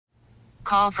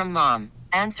call from mom.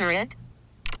 Answer it.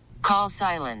 Call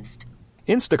silenced.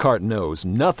 Instacart knows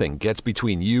nothing gets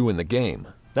between you and the game.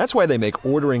 That's why they make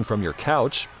ordering from your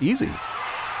couch easy.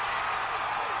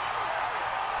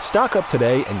 Stock up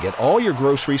today and get all your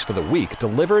groceries for the week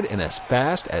delivered in as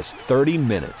fast as 30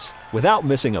 minutes without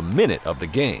missing a minute of the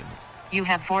game. You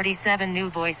have 47 new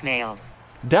voicemails.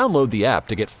 Download the app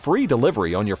to get free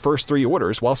delivery on your first 3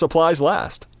 orders while supplies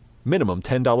last. Minimum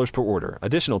 $10 per order.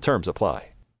 Additional terms apply.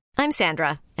 I'm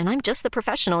Sandra, and I'm just the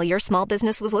professional your small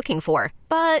business was looking for.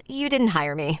 But you didn't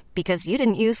hire me because you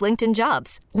didn't use LinkedIn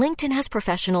Jobs. LinkedIn has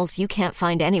professionals you can't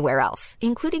find anywhere else,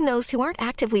 including those who aren't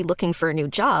actively looking for a new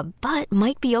job, but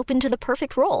might be open to the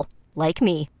perfect role, like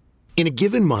me. In a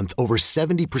given month, over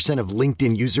 70% of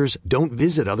LinkedIn users don't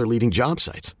visit other leading job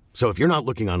sites. So if you're not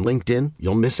looking on LinkedIn,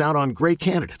 you'll miss out on great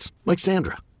candidates like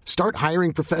Sandra. Start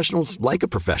hiring professionals like a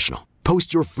professional.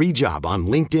 Post your free job on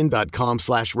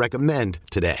linkedin.com/recommend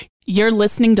today. You're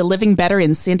listening to Living Better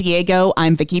in San Diego.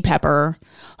 I'm Vicki Pepper.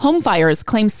 Home fires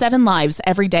claim 7 lives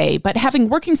every day, but having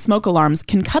working smoke alarms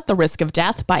can cut the risk of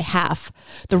death by half.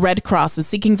 The Red Cross is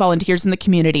seeking volunteers in the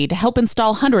community to help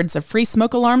install hundreds of free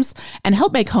smoke alarms and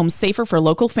help make homes safer for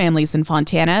local families in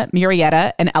Fontana,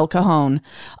 Murrieta, and El Cajon.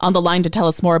 On the line to tell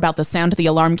us more about the Sound the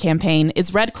Alarm campaign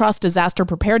is Red Cross Disaster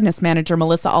Preparedness Manager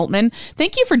Melissa Altman.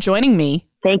 Thank you for joining me.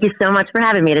 Thank you so much for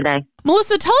having me today.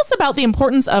 Melissa, tell us about the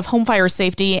importance of home fire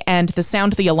safety and the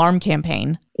Sound the Alarm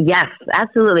campaign. Yes,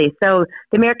 absolutely. So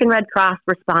the American Red Cross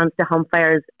responds to home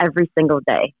fires every single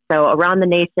day. So around the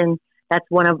nation, that's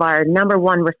one of our number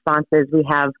one responses. We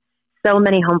have so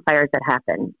many home fires that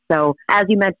happen. So as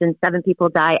you mentioned, 7 people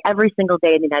die every single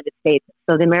day in the United States.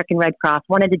 So the American Red Cross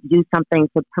wanted to do something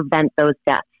to prevent those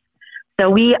deaths. So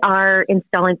we are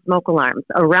installing smoke alarms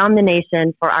around the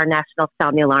nation for our National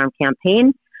Sound the Alarm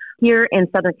campaign. Here in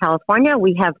Southern California,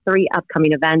 we have 3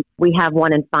 upcoming events. We have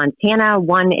one in Fontana,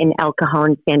 one in El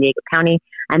Cajon, San Diego County,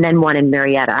 and then one in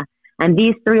Murrieta. And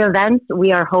these 3 events,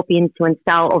 we are hoping to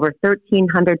install over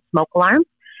 1,300 smoke alarms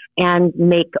and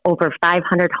make over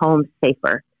 500 homes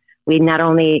safer. We not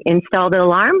only install the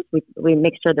alarms, we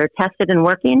make sure they're tested and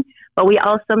working, but we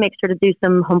also make sure to do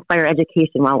some home fire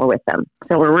education while we're with them.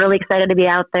 So we're really excited to be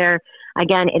out there.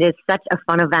 Again, it is such a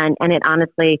fun event, and it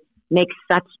honestly makes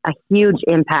such a huge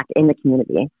impact in the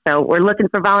community. So we're looking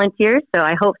for volunteers, so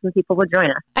I hope some people will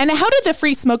join us. And how do the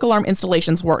free smoke alarm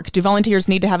installations work? Do volunteers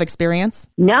need to have experience?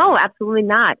 No, absolutely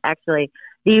not, actually.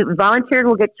 The volunteers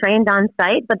will get trained on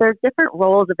site, but there's different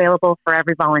roles available for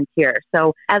every volunteer.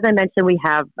 So as I mentioned, we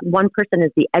have one person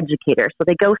is the educator. So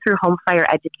they go through home fire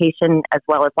education as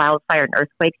well as wildfire and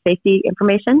earthquake safety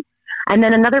information. And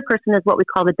then another person is what we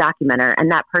call the documenter.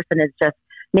 And that person is just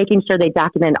making sure they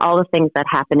document all the things that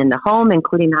happen in the home,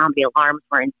 including how many alarms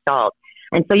were installed.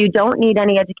 And so you don't need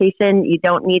any education. You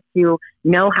don't need to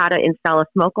know how to install a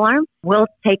smoke alarm. We'll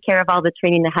take care of all the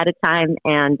training ahead of time,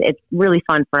 and it's really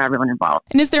fun for everyone involved.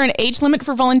 And is there an age limit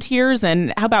for volunteers?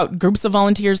 And how about groups of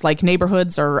volunteers like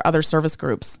neighborhoods or other service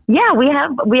groups? Yeah, we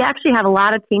actually have a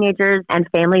lot of teenagers and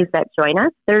families that join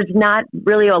us. There's not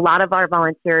really a lot of our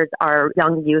volunteers are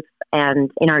young youth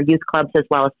and in our youth clubs as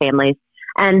well as families.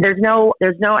 And there's no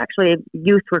actually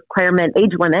youth requirement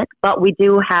age limit, but we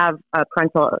do have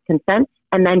parental consent,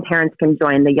 and then parents can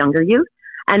join the younger youth.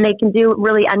 And they can do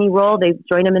really any role. They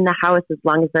join them in the house as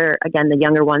long as they're, again, the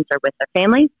younger ones are with their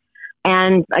families.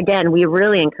 And again, we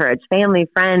really encourage family,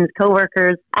 friends,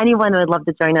 coworkers, anyone who would love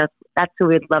to join us. That's who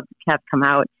we'd love to have come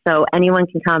out. So anyone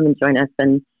can come and join us,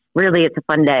 and really, it's a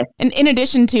fun day. And in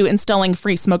addition to installing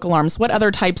free smoke alarms, what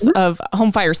other types of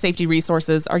home fire safety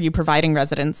resources are you providing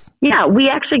residents? Yeah, we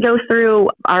actually go through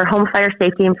our home fire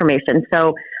safety information.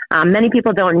 So many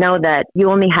people don't know that you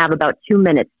only have about 2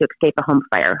 minutes to escape a home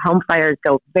fire. Home fires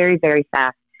go very, very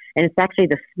fast. And it's actually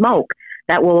the smoke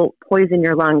that will poison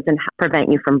your lungs and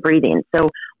prevent you from breathing. So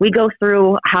we go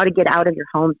through how to get out of your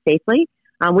home safely.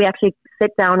 We actually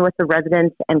sit down with the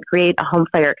residents and create a home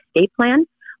fire escape plan.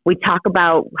 We talk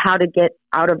about how to get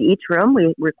out of each room.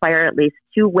 We require at least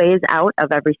 2 ways out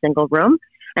of every single room.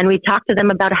 And we talk to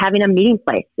them about having a meeting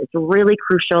place. It's really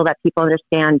crucial that people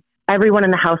understand everyone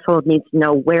in the household needs to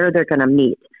know where they're going to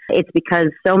meet. It's because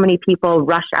so many people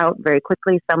rush out very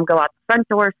quickly. Some go out the front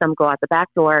door, some go out the back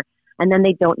door, and then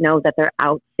they don't know that they're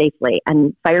out safely.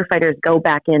 And firefighters go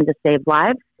back in to save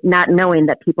lives, not knowing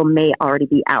that people may already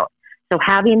be out. So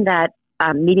having that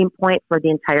meeting point for the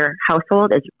entire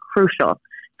household is crucial.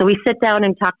 So we sit down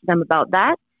and talk to them about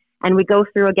that. And we go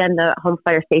through, again, the home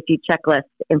fire safety checklist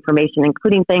information,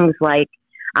 including things like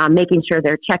making sure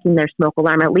they're checking their smoke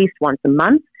alarm at least once a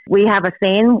month. We have a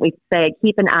saying, we say,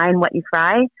 keep an eye on what you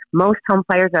fry. Most home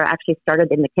fires are actually started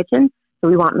in the kitchen. So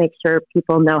we want to make sure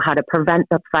people know how to prevent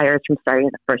the fires from starting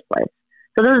in the first place.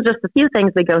 So those are just a few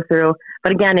things we go through.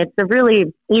 But again, it's a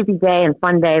really easy day and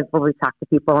fun day where we talk to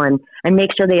people and make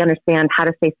sure they understand how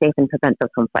to stay safe and prevent those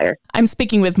home fires. I'm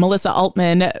speaking with Melissa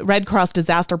Altman, Red Cross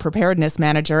Disaster Preparedness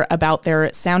Manager, about their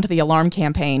Sound the Alarm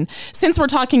campaign. Since we're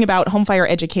talking about home fire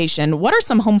education, what are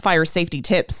some home fire safety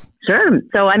tips? Sure.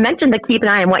 So I mentioned to keep an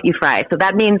eye on what you fry. So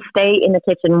that means stay in the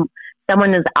kitchen.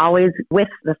 Someone is always with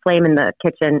the flame in the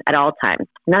kitchen at all times.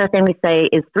 Another thing we say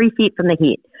is 3 feet from the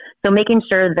heat. So making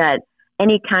sure that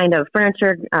any kind of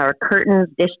furniture or curtains,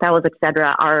 dish towels,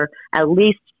 etc., are at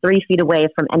least 3 feet away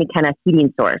from any kind of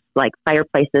heating source like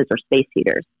fireplaces or space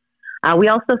heaters. We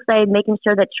also say making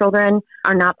sure that children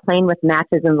are not playing with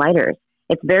matches and lighters.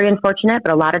 It's very unfortunate,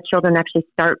 but a lot of children actually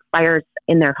start fires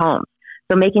in their homes.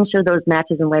 So making sure those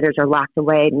matches and lighters are locked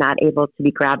away, not able to be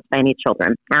grabbed by any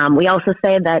children. We also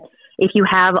say that if you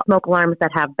have smoke alarms that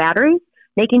have batteries,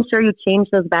 making sure you change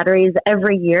those batteries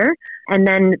every year. And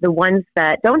then the ones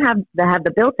that don't have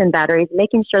the built-in batteries,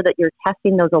 making sure that you're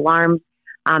testing those alarms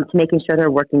to making sure they're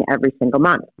working every single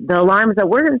month. The alarms that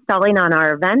we're installing on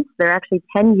our events, they're actually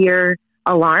 10-year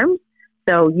alarms.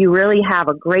 So you really have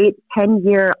a great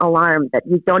 10-year alarm that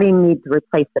you don't even need to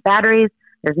replace the batteries.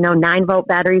 There's no 9-volt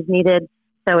batteries needed.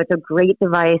 So it's a great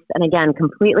device. And again,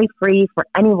 completely free for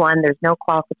anyone. There's no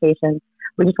qualifications.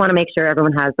 We just want to make sure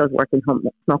everyone has those working home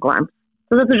smoke alarms.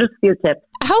 So those are just a few tips.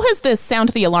 How has this Sound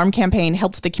the Alarm campaign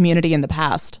helped the community in the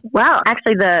past? Well,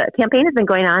 actually, the campaign has been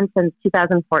going on since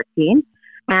 2014.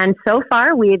 And so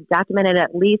far, we've documented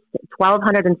at least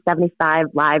 1,275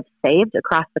 lives saved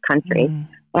across the country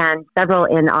and several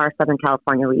in our Southern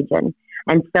California region.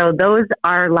 And so those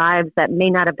are lives that may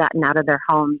not have gotten out of their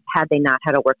homes had they not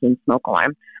had a working smoke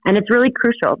alarm. And it's really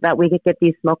crucial that we could get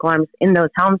these smoke alarms in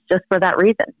those homes just for that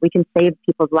reason. We can save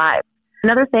people's lives.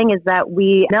 Another thing is that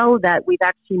we know that we've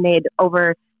actually made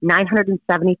over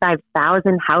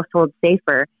 975,000 households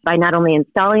safer by not only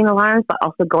installing alarms, but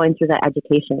also going through that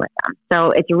education with them. So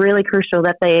it's really crucial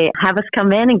that they have us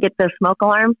come in and get the smoke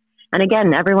alarms. And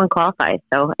again, everyone qualifies.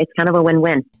 So it's kind of a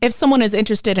win-win. If someone is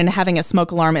interested in having a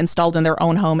smoke alarm installed in their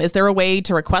own home, is there a way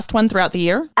to request one throughout the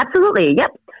year? Absolutely.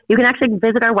 Yep. You can actually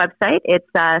visit our website. It's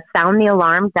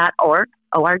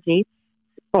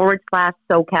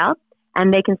soundthealarm.org/SoCal.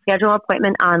 And they can schedule an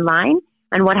appointment online.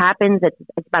 And what happens, it's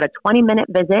about a 20-minute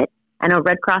visit, and a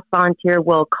Red Cross volunteer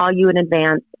will call you in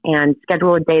advance and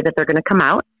schedule a day that they're going to come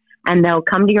out. And they'll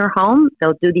come to your home,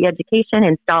 they'll do the education,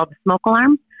 install the smoke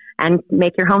alarm, and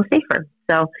make your home safer.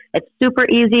 So it's super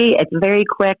easy. It's very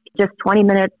quick. Just 20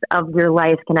 minutes of your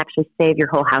life can actually save your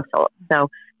whole household. So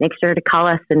make sure to call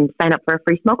us and sign up for a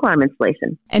free smoke alarm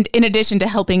installation. And in addition to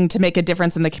helping to make a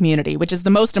difference in the community, which is the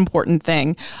most important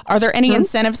thing, are there any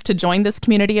incentives to join this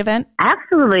community event?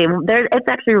 Absolutely. It's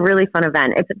actually a really fun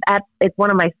event. It's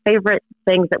one of my favorite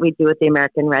things that we do with the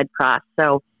American Red Cross.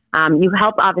 So you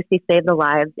help obviously save the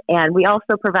lives. And we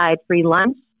also provide free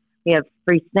lunch. We have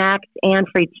free snacks and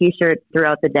free T-shirts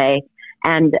throughout the day.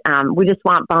 And we just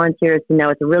want volunteers to know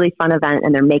it's a really fun event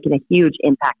and they're making a huge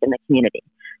impact in the community.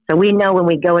 So we know when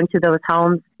we go into those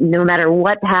homes, no matter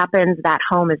what happens, that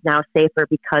home is now safer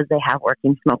because they have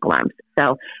working smoke alarms.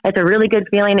 So it's a really good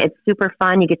feeling. It's super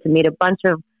fun. You get to meet a bunch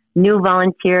of new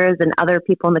volunteers and other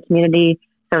people in the community.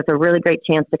 So it's a really great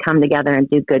chance to come together and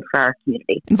do good for our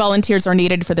community. Volunteers are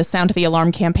needed for the Sound the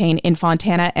Alarm campaign in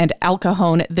Fontana and El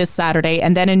Cajon this Saturday,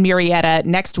 and then in Murrieta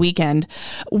next weekend.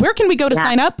 Where can we go to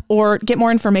sign up or get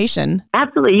more information?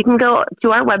 Absolutely. You can go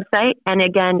to our website, and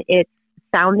again, it's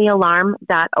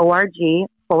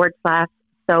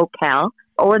soundthealarm.org/SoCal,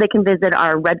 or they can visit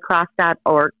our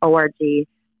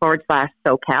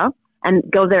redcross.org/SoCal. And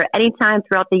go there anytime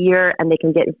throughout the year, and they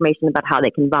can get information about how they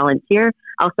can volunteer,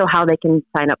 also how they can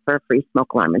sign up for a free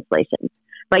smoke alarm installation.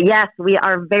 But yes, we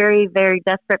are very, very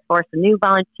desperate for some new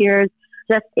volunteers.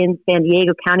 Just in San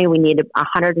Diego County, we need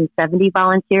 170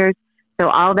 volunteers. So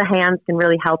all the hands can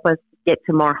really help us get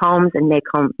to more homes and make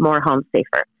more homes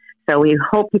safer. So we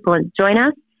hope people join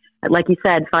us. Like you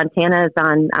said, Fontana is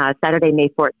on Saturday, May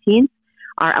 14th.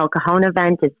 Our El Cajon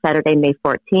event is Saturday, May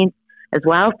 14th. As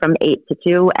well, from 8 to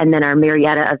 2, and then our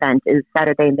Murrieta event is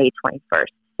Saturday, May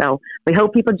 21st. So we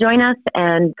hope people join us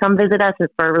and come visit us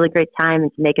for a really great time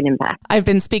and to make an impact. I've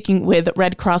been speaking with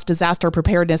Red Cross Disaster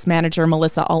Preparedness Manager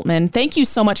Melissa Altman. Thank you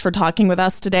so much for talking with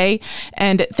us today,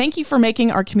 and thank you for making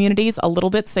our communities a little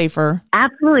bit safer.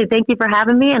 Absolutely. Thank you for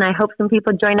having me, and I hope some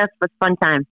people join us for a fun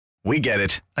time. We get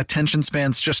it. Attention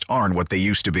spans just aren't what they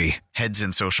used to be. Heads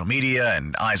in social media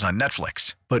and eyes on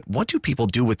Netflix. But what do people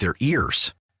do with their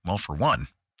ears? Well, for one,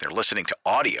 they're listening to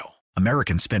audio.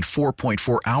 Americans spend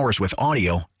 4.4 hours with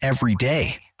audio every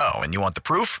day. Oh, and you want the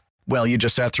proof? Well, you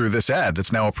just sat through this ad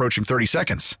that's now approaching 30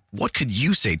 seconds. What could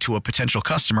you say to a potential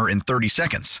customer in 30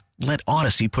 seconds? Let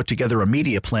Odyssey put together a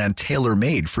media plan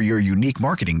tailor-made for your unique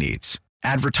marketing needs.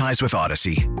 Advertise with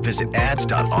Odyssey. Visit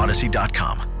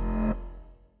ads.odyssey.com.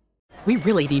 We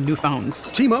really need new phones.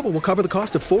 T-Mobile will cover the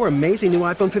cost of 4 amazing new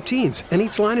iPhone 15s, and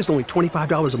each line is only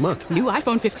 $25 a month. New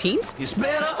iPhone 15s? It's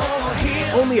better over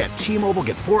here. Only at T-Mobile,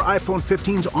 get 4 iPhone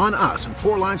 15s on us and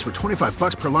 4 lines for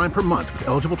 $25 per line per month with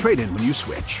eligible trade-in when you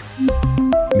switch.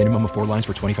 Minimum of 4 lines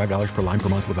for $25 per line per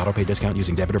month with autopay discount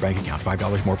using debit or bank account.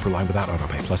 $5 more per line without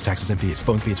autopay, plus taxes and fees.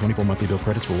 Phone fee at 24 monthly bill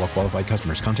credits for well-qualified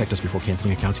customers. Contact us before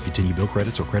canceling account to continue bill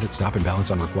credits or credit stop and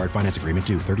balance on required finance agreement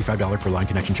due. $35 per line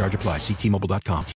connection charge applies. See T-Mobile.com.